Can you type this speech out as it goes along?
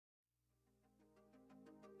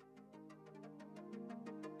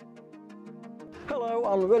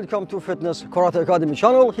Hello and welcome to Fitness Karate Academy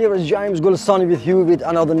channel. Here is James Golestani with you with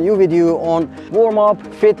another new video on warm-up,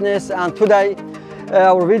 fitness, and today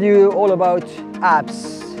our video all about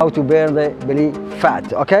abs, how to burn the belly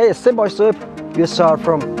fat. Okay, step by step, you start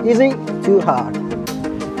from easy to hard.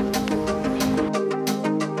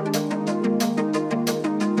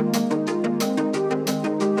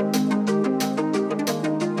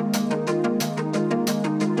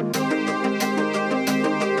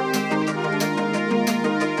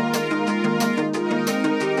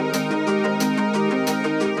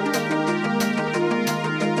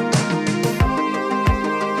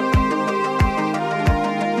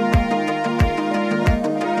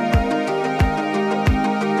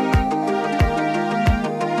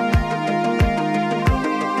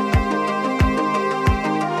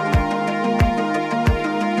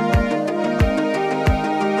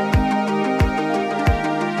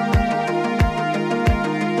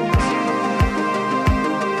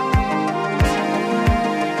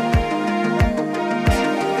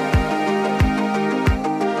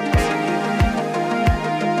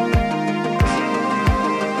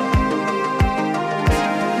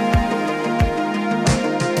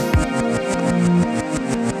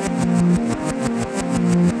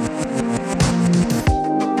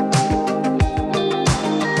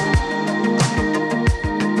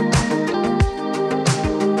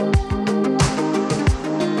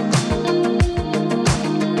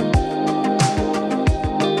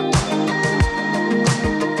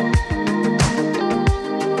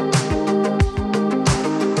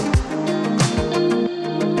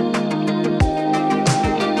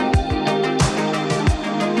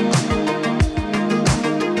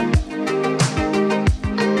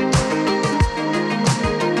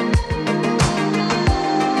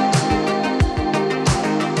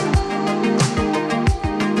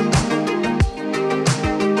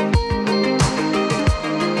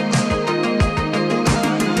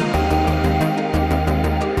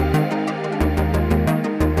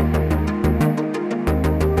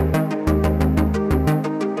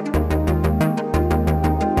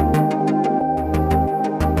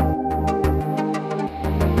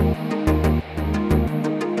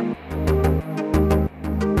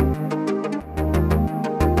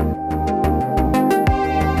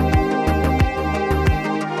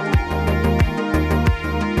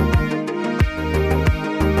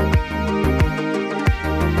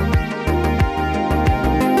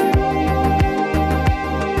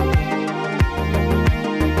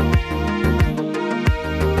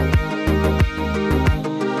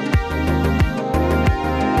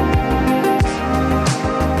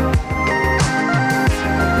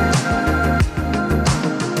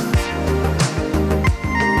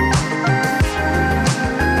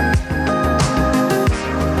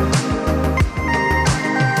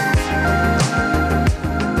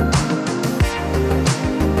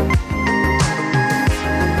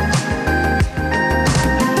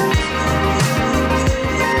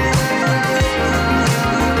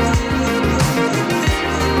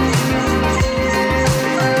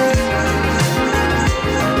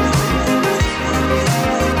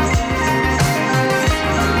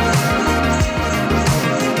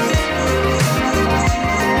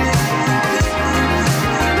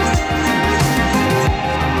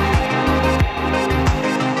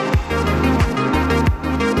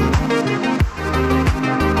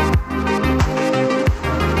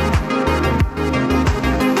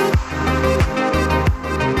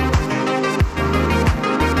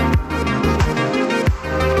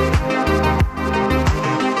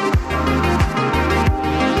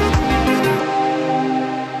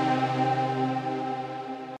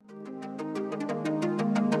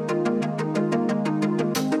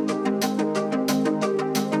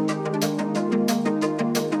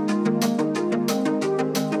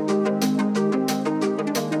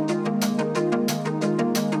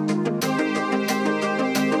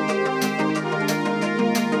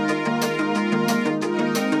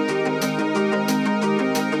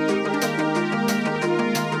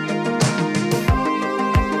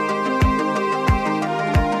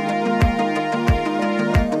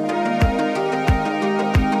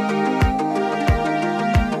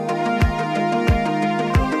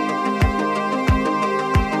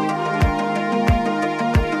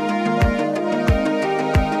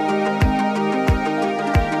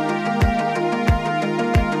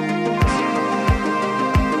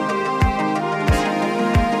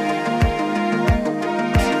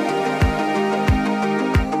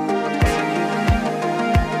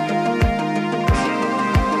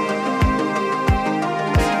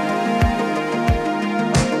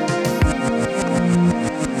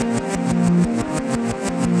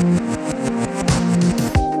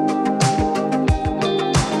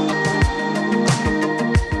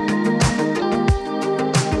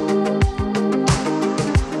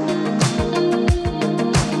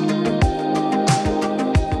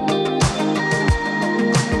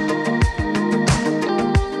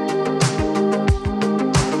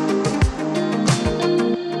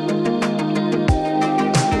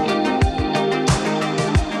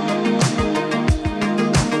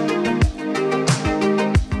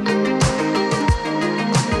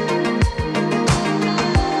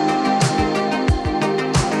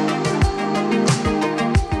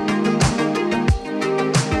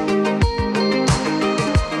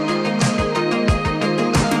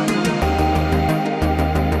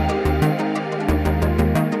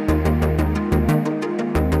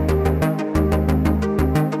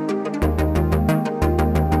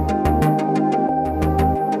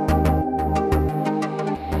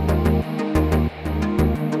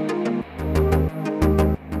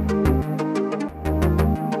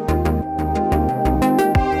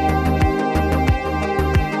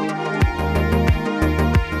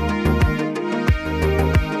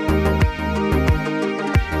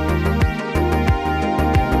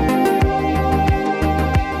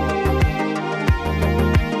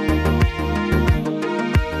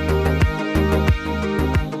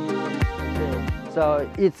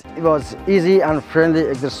 it was easy and friendly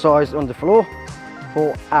exercise on the floor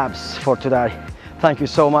for abs for today. Thank you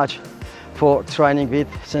so much for training with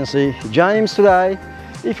Sensei James today.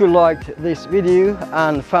 If you liked this video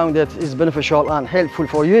and found that it's beneficial and helpful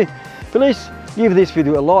for you, please give this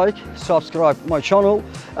video a like, subscribe my channel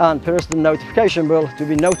and press the notification bell to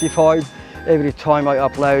be notified every time I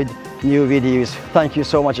upload new videos. Thank you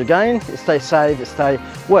so much again. Stay safe, stay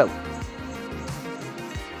well.